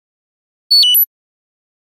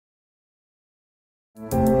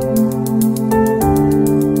The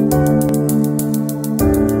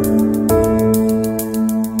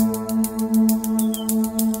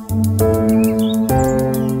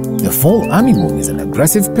fall armyworm is an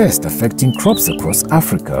aggressive pest affecting crops across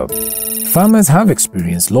Africa. Farmers have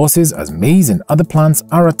experienced losses as maize and other plants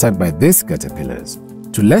are attacked by these caterpillars.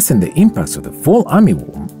 To lessen the impacts of the fall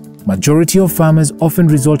armyworm, majority of farmers often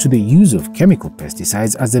resort to the use of chemical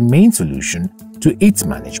pesticides as the main solution to its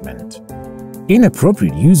management.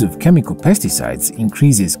 Inappropriate use of chemical pesticides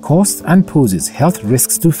increases costs and poses health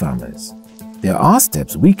risks to farmers. There are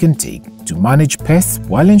steps we can take to manage pests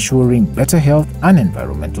while ensuring better health and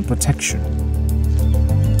environmental protection.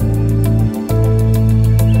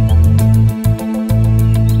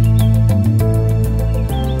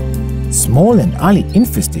 Small and early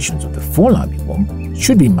infestations of the fall armyworm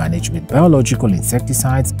should be managed with biological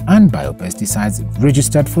insecticides and biopesticides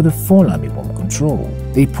registered for the fall armyworm control.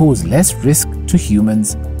 They pose less risk to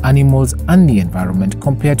humans, animals, and the environment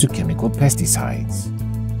compared to chemical pesticides.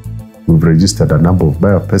 We've registered a number of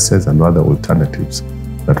biopesticides and other alternatives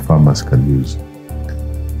that farmers can use.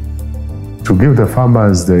 To give the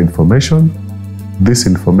farmers the information, this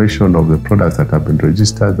information of the products that have been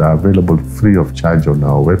registered are available free of charge on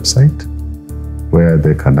our website, where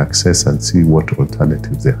they can access and see what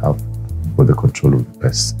alternatives they have for the control of the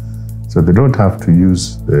pests. So they don't have to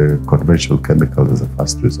use the conventional chemicals as a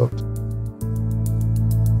first resort.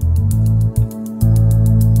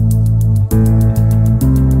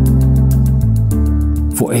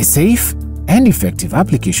 For a safe and effective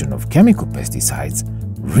application of chemical pesticides,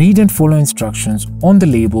 read and follow instructions on the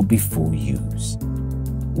label before use.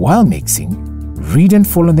 While mixing, read and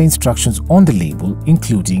follow the instructions on the label,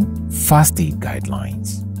 including first aid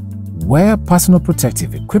guidelines. Wear personal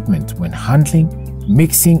protective equipment when handling,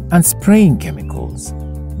 mixing, and spraying chemicals.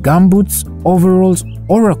 Gumboots, overalls,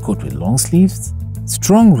 or a coat with long sleeves,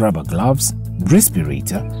 strong rubber gloves,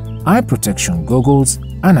 respirator, eye protection goggles,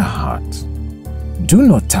 and a hat. Do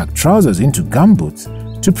not tuck trousers into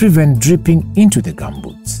gumboots to prevent dripping into the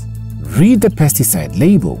gumboots. Read the pesticide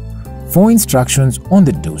label for instructions on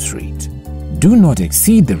the dose rate. Do not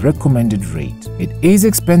exceed the recommended rate. It is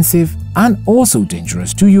expensive and also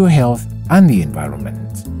dangerous to your health and the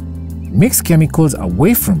environment. Mix chemicals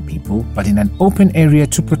away from people but in an open area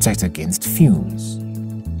to protect against fumes.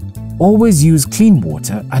 Always use clean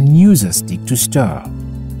water and use a stick to stir.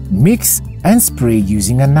 Mix and spray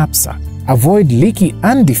using a knapsack. Avoid leaky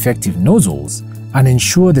and defective nozzles and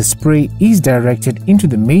ensure the spray is directed into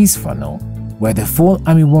the maize funnel where the fall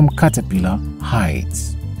armyworm caterpillar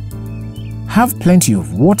hides. Have plenty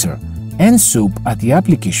of water and soap at the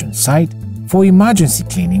application site for emergency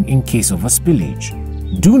cleaning in case of a spillage.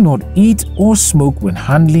 Do not eat or smoke when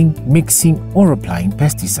handling, mixing, or applying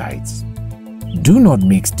pesticides. Do not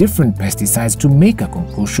mix different pesticides to make a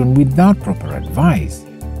concoction without proper advice.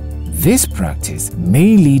 This practice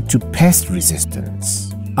may lead to pest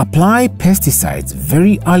resistance. Apply pesticides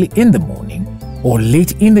very early in the morning or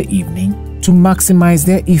late in the evening to maximize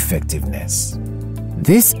their effectiveness.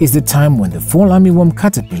 This is the time when the fall armyworm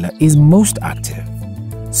caterpillar is most active.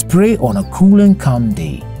 Spray on a cool and calm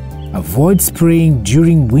day. Avoid spraying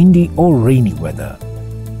during windy or rainy weather.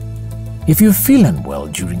 If you feel unwell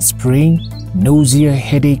during spraying, nausea,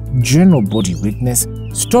 headache, general body weakness,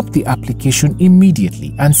 stop the application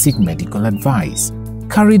immediately and seek medical advice.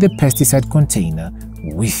 Carry the pesticide container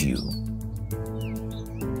with you.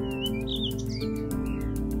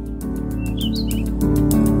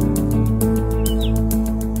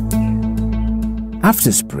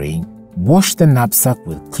 After spraying, wash the knapsack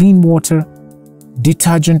with clean water,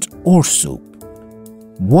 detergent or soap.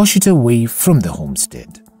 Wash it away from the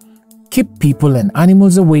homestead. Keep people and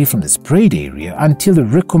animals away from the sprayed area until the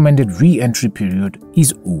recommended re-entry period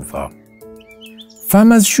is over.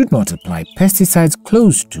 Farmers should not apply pesticides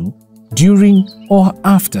close to, during or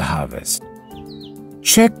after harvest.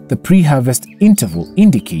 Check the pre-harvest interval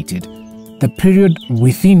indicated, the period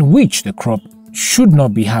within which the crop should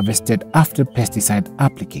not be harvested after pesticide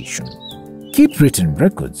application. Keep written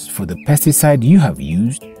records for the pesticide you have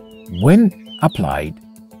used, when applied,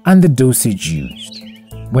 and the dosage used.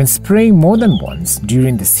 When spraying more than once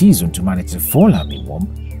during the season to manage the fall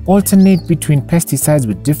armyworm, alternate between pesticides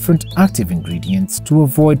with different active ingredients to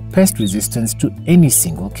avoid pest resistance to any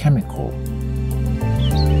single chemical.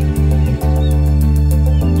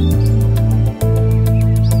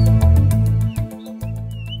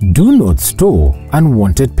 Do not store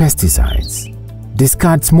unwanted pesticides.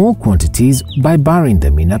 Discard small quantities by burying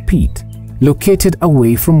them in a pit, located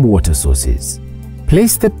away from water sources.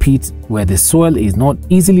 Place the pit where the soil is not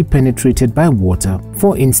easily penetrated by water,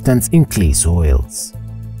 for instance in clay soils.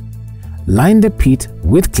 line the pit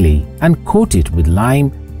with clay and coat it with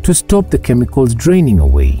lime to stop the chemicals draining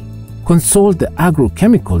away. Consult the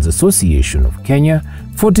Agrochemicals Association of Kenya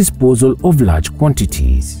for disposal of large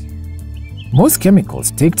quantities. Most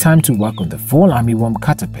chemicals take time to work on the fall armyworm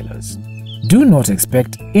caterpillars. Do not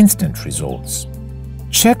expect instant results.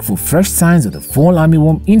 Check for fresh signs of the fall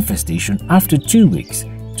armyworm infestation after 2 weeks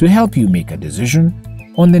to help you make a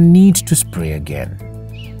decision on the need to spray again.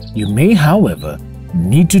 You may, however,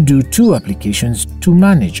 need to do 2 applications to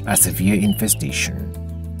manage a severe infestation.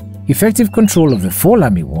 Effective control of the fall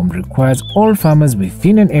armyworm requires all farmers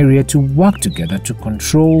within an area to work together to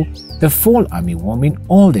control the fall armyworm in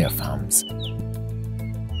all their farms.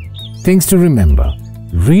 Things to remember: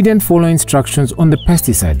 read and follow instructions on the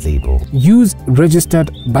pesticide label. Use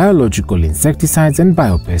registered biological insecticides and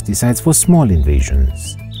biopesticides for small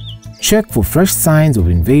invasions. Check for fresh signs of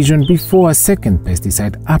invasion before a second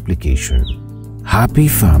pesticide application. Happy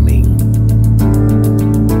farming!